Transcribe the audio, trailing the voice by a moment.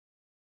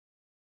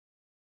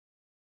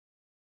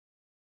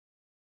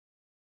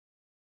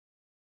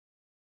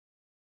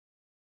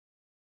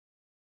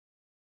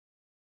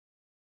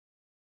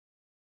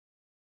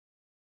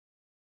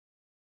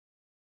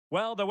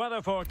Well, the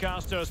weather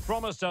forecasters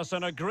promised us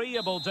an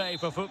agreeable day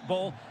for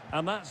football,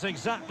 and that's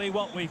exactly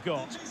what we've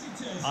got.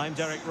 I'm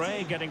Derek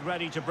Ray, getting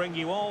ready to bring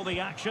you all the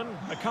action,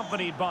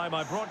 accompanied by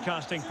my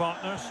broadcasting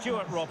partner,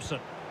 Stuart Robson.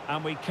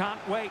 And we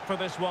can't wait for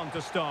this one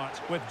to start,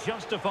 with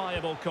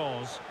justifiable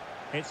cause.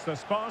 It's the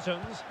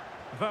Spartans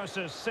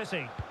versus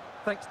City.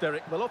 Thanks,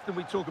 Derek. Well, often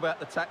we talk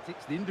about the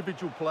tactics, the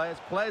individual players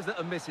that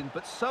are missing,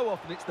 but so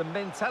often it's the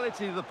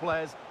mentality of the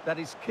players that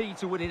is key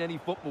to winning any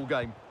football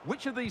game.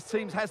 Which of these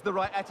teams has the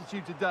right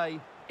attitude today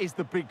is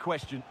the big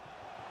question.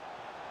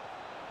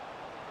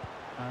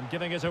 And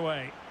giving it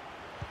away.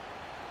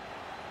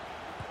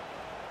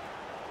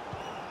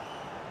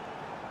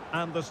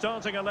 And the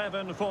starting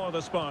 11 for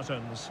the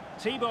Spartans.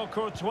 Thibaut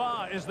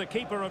Courtois is the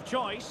keeper of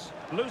choice.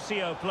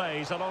 Lucio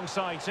plays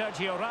alongside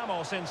Sergio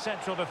Ramos in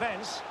central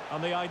defence.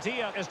 And the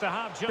idea is to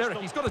have just... Derek,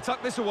 he's got to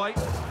tuck this away.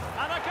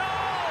 And a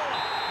goal!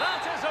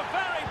 That is a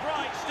very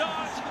bright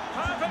start.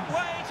 Perfect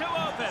way to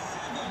open.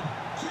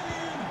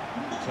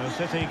 So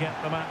City get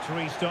the match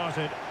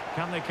restarted.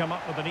 Can they come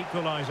up with an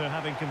equaliser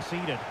having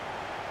conceded?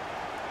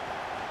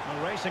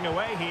 Well, racing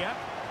away here.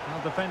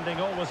 Well, defending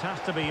always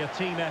has to be a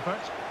team effort.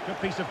 Good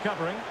piece of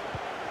covering.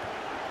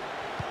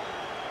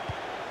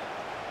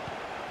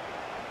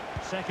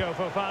 Seko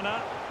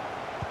Fofana.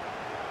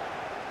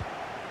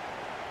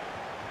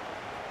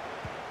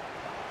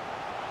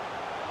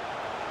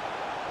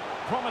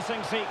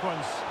 Promising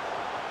sequence.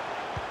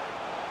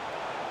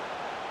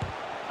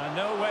 And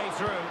no way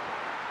through.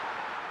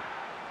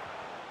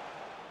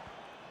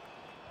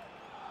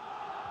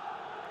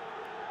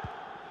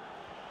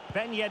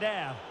 Ben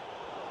Yedder.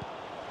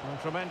 And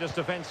tremendous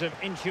defensive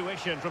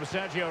intuition from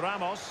Sergio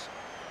Ramos.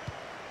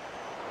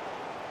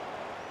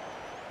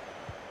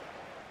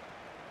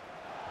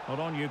 Well,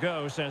 on you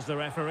go, says the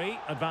referee.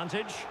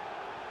 Advantage.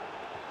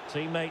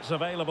 Teammates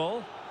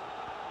available.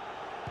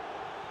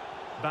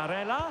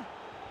 Barella.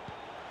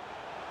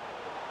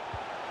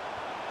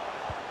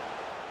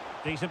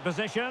 Decent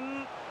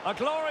position. A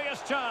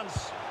glorious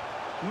chance.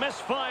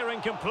 Misfiring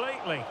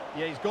completely.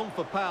 Yeah, he's gone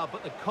for power,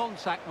 but the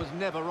contact was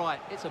never right.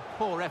 It's a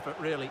poor effort,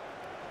 really.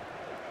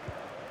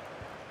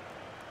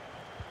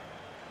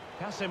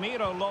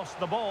 Casemiro lost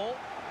the ball.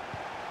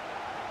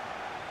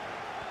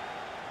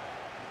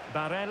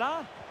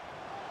 Barella.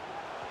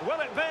 Will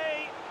it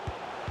be?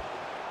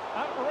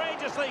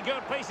 Outrageously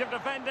good piece of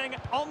defending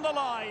on the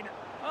line.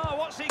 Oh,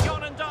 what's he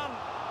gone and done?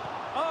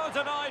 Oh,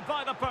 denied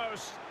by the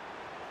post.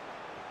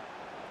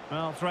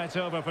 Well, threat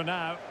over for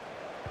now.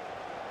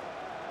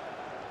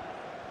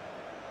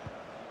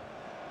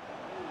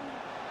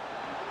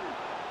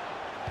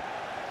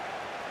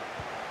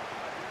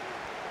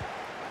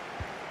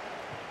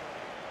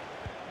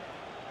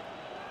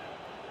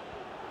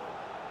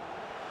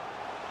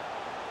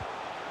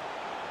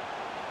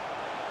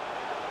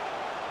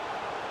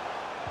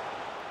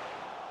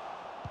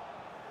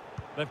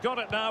 They've got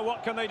it now,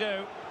 what can they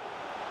do?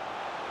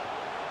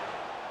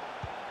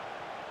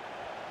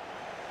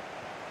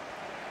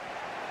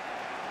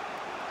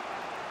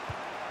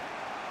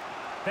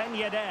 Ben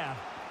Yedder.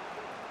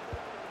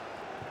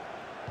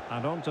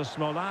 And on to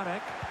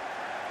Smolarek.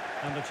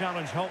 And the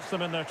challenge halts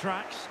them in their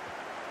tracks.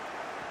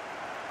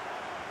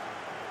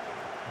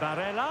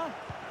 Barella.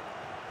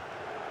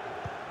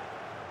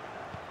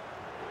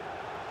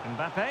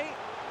 Mbappe.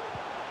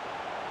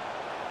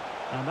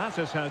 And that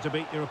is how to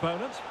beat your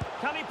opponent.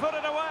 Can he put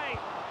it away?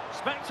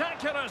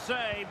 Spectacular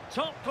save.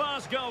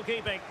 Top-class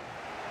goalkeeping.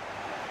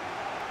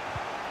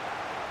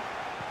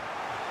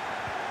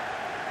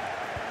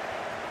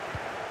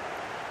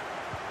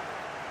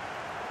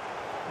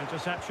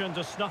 Interception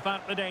to snuff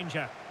out the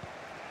danger.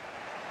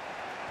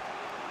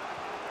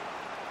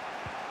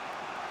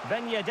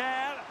 Ben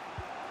Yedder.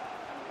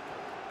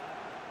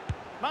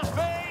 Must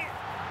be.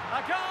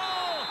 A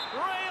goal!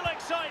 Real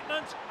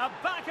excitement. A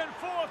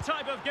back-and-forth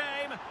type of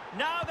game.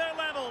 Now they're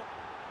level.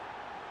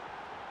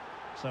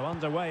 So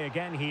underway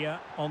again here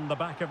on the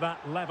back of that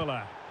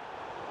leveller.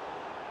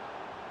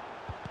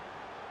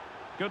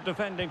 Good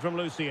defending from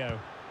Lucio.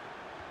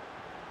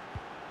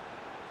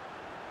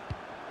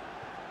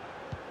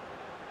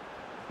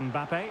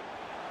 Mbappe.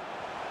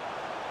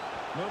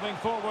 Moving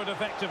forward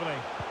effectively.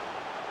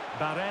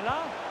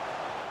 Barella.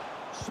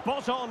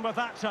 Spot on with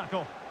that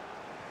tackle.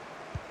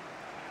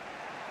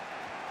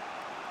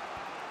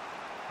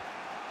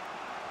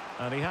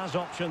 And he has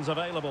options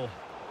available.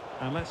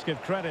 And let's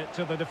give credit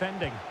to the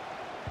defending.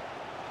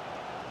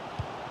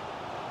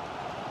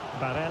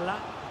 Barella.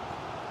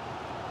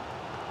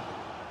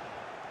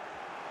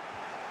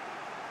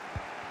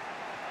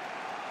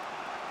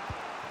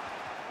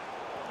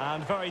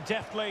 And very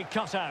deftly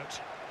cut out.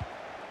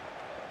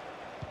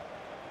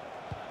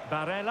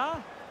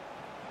 Barella.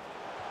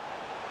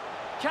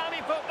 Can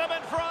he put them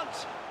in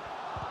front?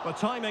 The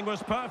timing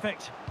was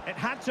perfect. It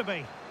had to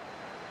be.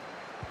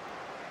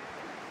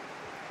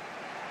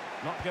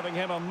 Not giving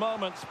him a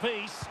moment's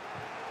peace.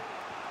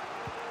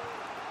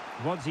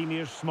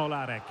 Włodzimierz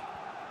Smolarek.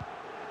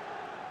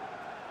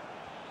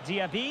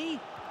 Diaby.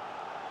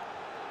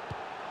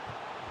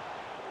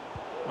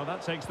 Well,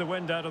 that takes the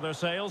wind out of their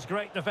sails.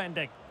 Great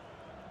defending.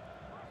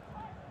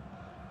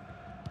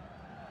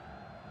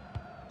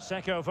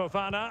 Seko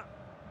Fofana.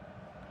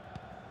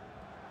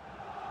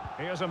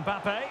 Here's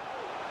Mbappe.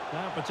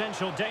 Now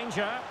potential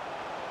danger.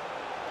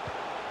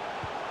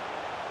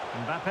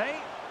 Mbappe.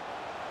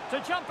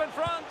 To jump in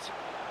front.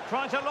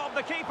 Trying to lob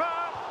the keeper.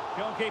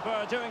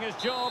 Goalkeeper doing his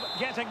job,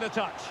 getting the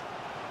touch.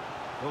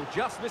 Well,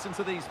 just listen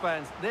to these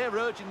fans. They're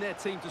urging their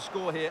team to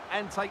score here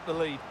and take the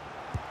lead.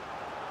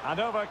 And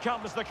over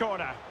comes the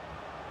corner.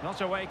 Not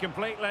away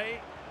completely.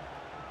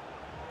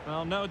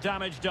 Well, no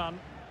damage done.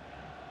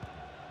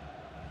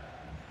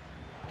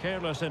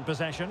 Careless in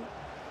possession.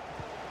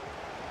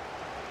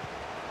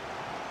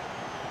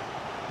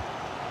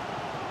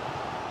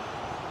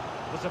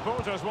 The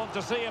supporters want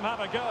to see him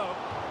have a go.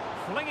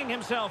 Flinging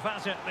himself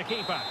at it, the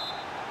keeper.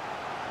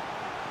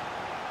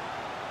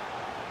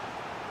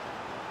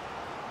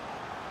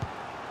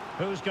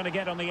 Who's going to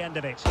get on the end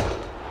of it?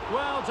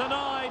 Well,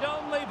 denied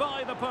only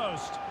by the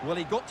post. Well,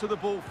 he got to the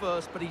ball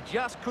first, but he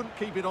just couldn't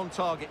keep it on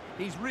target.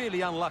 He's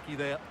really unlucky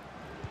there.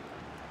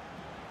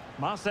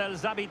 Marcel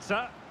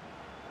Sabitzer.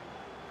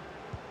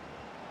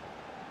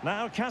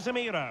 Now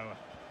Casemiro.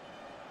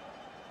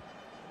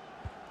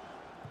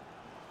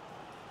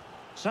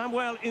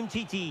 Samuel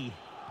Umtiti.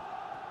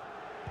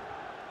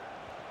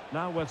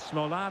 Now with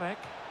Smolarek.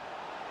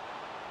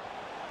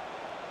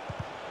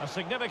 A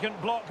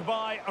significant block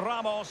by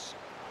Ramos.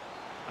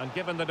 And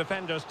given the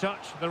defender's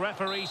touch, the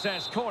referee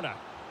says corner.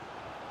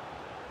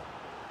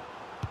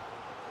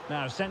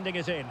 Now sending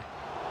it in.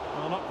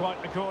 Well, not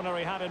quite the corner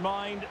he had in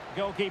mind.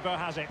 Goalkeeper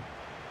has it.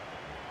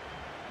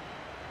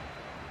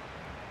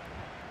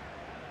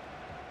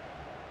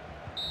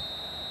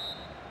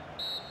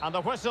 And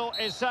the whistle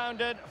is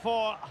sounded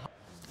for...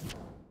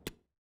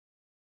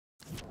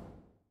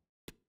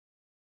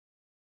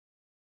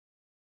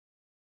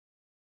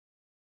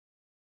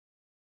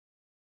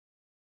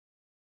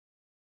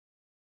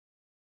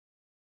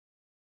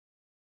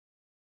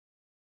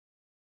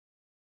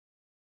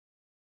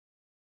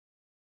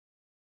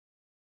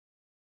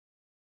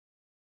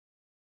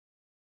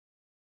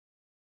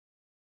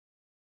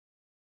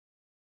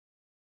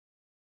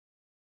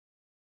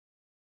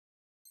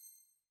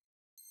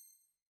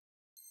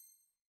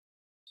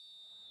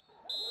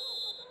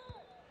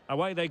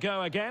 Away they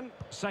go again.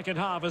 Second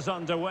half is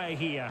underway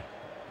here.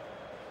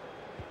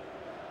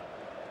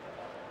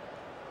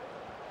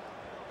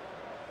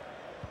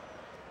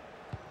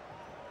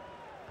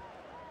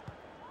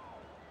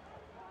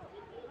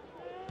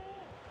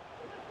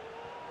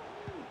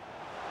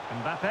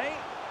 Mbappe.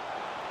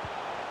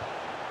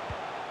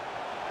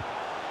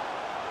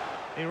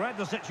 He read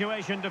the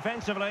situation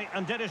defensively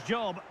and did his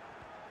job.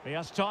 He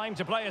has time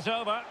to play it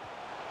over.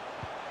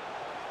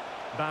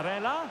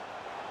 Barella.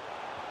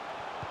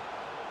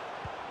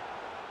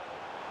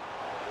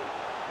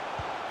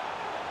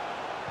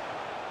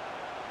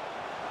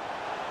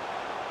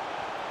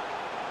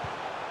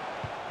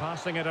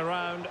 Passing it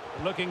around,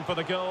 looking for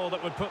the goal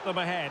that would put them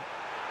ahead.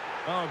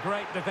 Oh,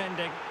 great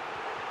defending.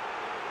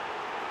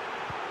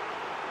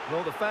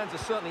 Well, the fans are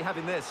certainly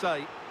having their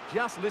say.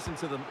 Just listen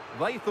to them.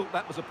 They thought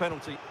that was a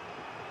penalty.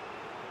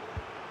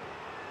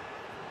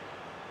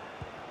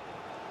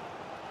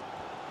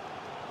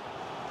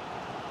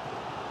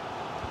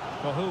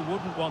 Well, who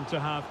wouldn't want to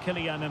have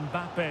Kylian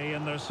Mbappe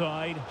in their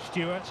side?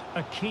 Stuart,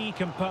 a key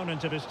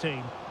component of his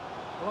team.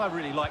 Well, I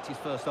really liked his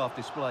first half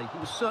display. He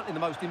was certainly the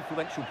most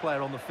influential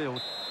player on the field,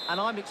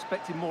 and I'm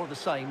expecting more of the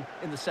same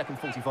in the second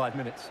 45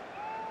 minutes.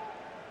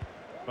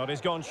 But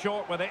he's gone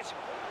short with it.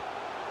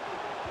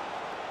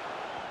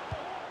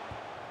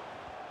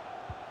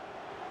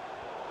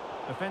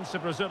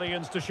 Defensive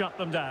Brazilians to shut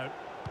them down.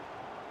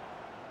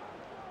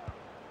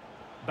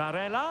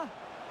 Barella.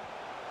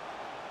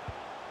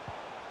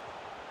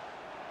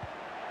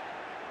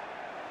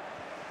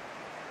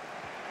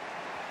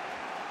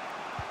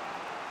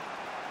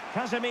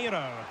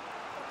 Casemiro.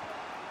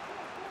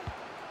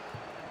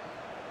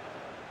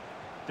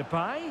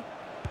 Depay.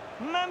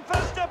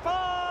 Memphis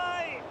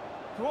Depay!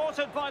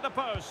 Thwarted by the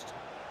post.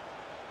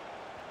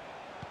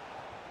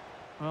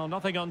 Well,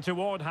 nothing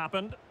untoward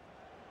happened.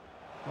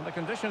 Well, the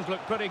conditions look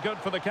pretty good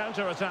for the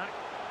counter-attack.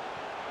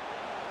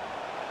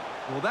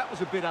 Well, that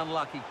was a bit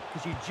unlucky,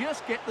 because you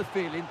just get the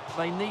feeling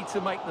they need to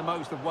make the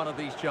most of one of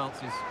these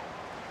chances.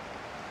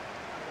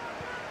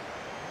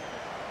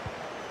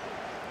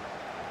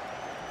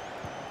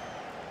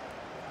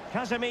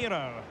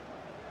 Casemiro.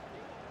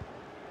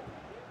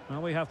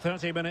 Well, we have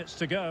 30 minutes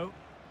to go.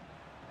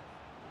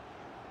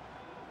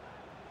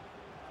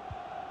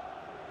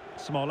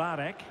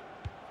 Smolarek.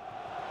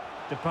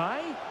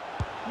 Depay.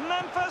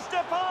 Memphis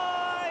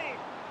Depay!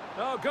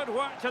 Oh, good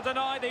work to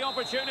deny the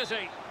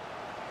opportunity.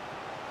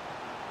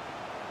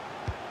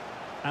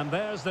 And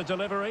there's the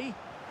delivery.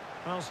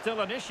 Well, still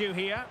an issue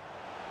here.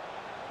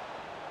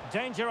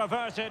 Danger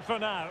averted for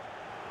now.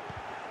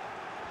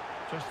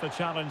 Just the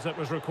challenge that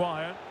was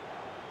required.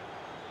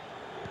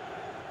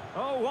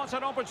 Oh, what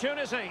an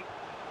opportunity.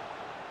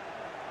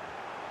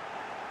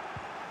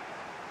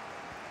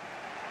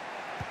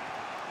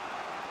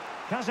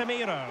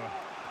 Casemiro.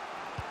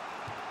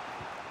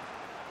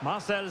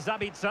 Marcel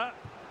Sabitzer.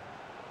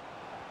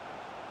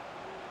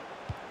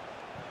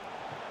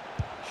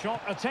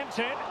 Shot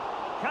attempted.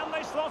 Can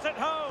they slot it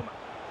home?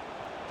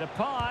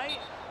 Depay.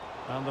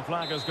 And the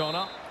flag has gone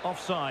up.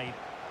 Offside.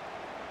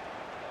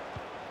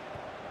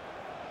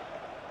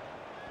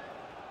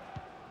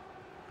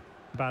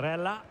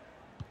 Barella.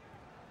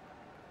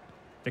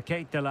 De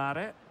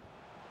Ketelare.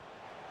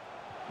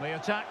 The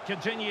attack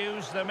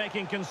continues. They're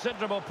making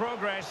considerable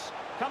progress.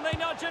 Can they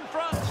nudge in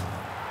front?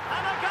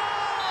 And a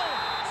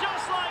goal!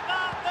 Just like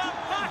that, they're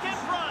back in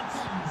front.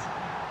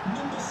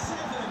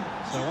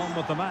 So on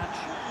with the match.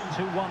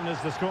 2-1 is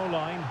the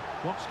scoreline.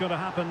 What's going to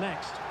happen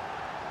next?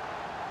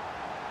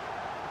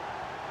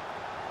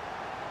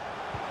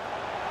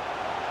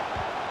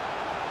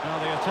 Now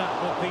the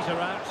attack will peter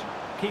out.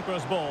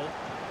 Keeper's ball.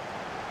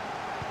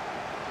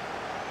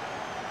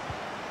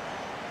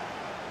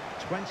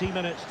 20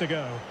 minutes to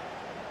go.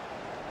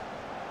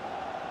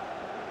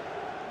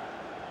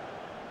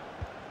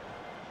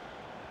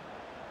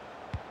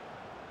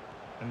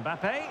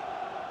 Mbappe.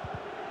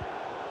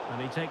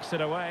 And he takes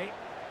it away.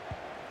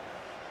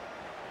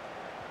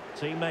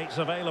 Teammates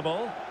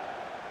available.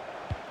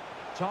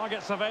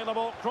 Targets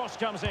available. Cross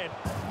comes in.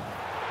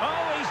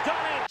 Oh, he's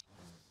done it!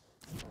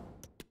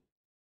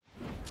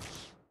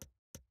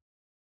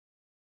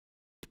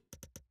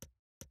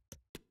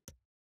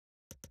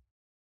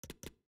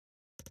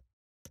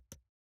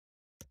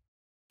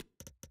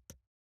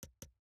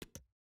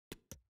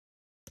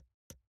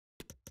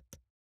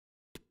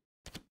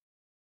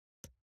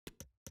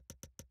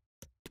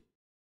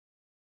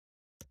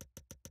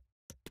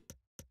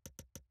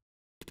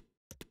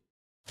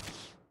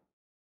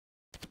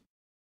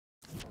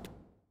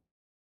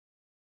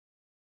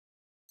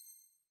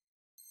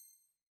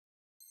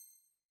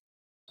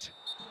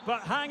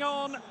 But hang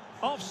on,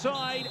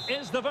 offside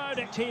is the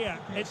verdict here.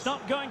 It's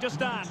not going to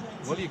stand.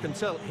 Well, you can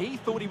tell he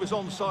thought he was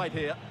onside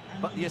here,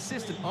 but the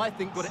assistant, I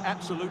think, got it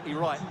absolutely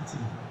right.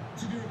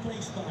 To be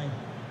replaced by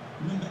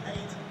number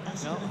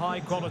 8. No,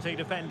 high-quality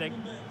defending.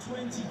 Number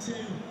 22,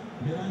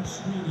 Milan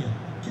Skriniar.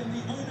 Can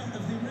the owner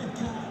of the red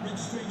car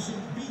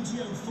registration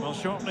BGO4... Well,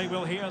 shortly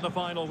we'll hear the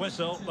final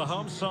whistle. The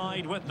home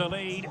side with the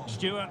lead.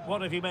 Stuart,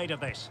 what have you made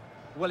of this?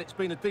 Well, it's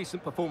been a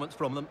decent performance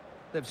from them.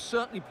 They've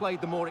certainly played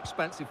the more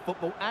expansive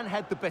football and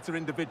had the better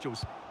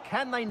individuals.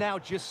 Can they now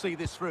just see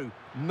this through?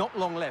 Not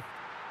long left.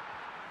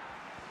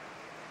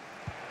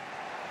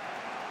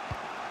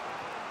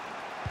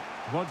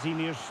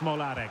 Włodzimierz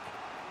Smolarek.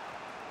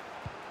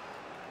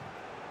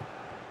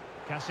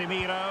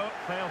 Casemiro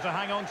failed to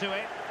hang on to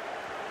it.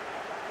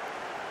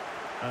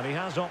 And he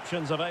has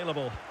options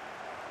available.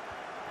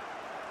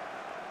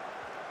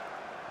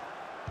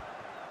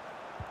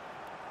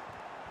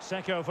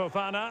 Seko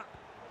Fofana.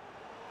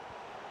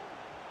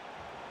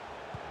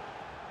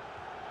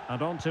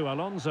 And on to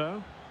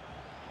Alonso.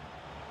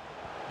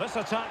 This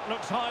attack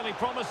looks highly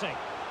promising.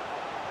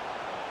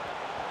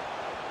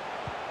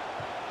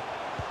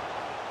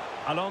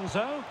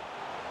 Alonso.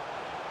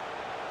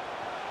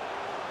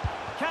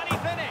 Can he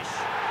finish?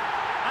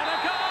 And a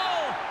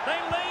goal! They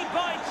lead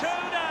by 2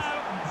 now.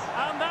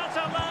 And that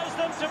allows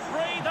them to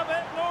breathe a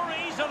bit more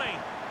easily.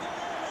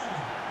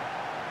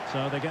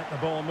 So they get the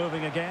ball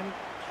moving again.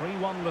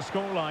 3-1 the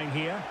scoreline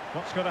here.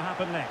 What's going to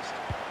happen next?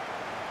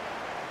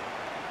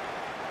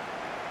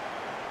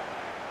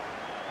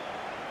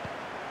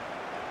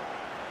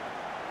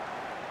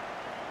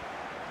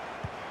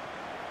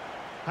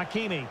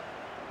 Hakimi.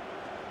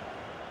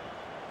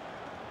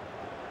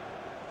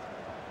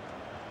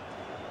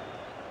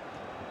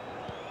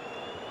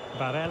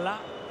 Barella.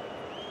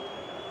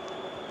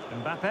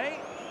 Mbappe.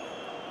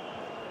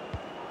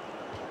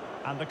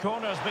 And the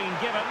corner's been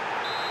given.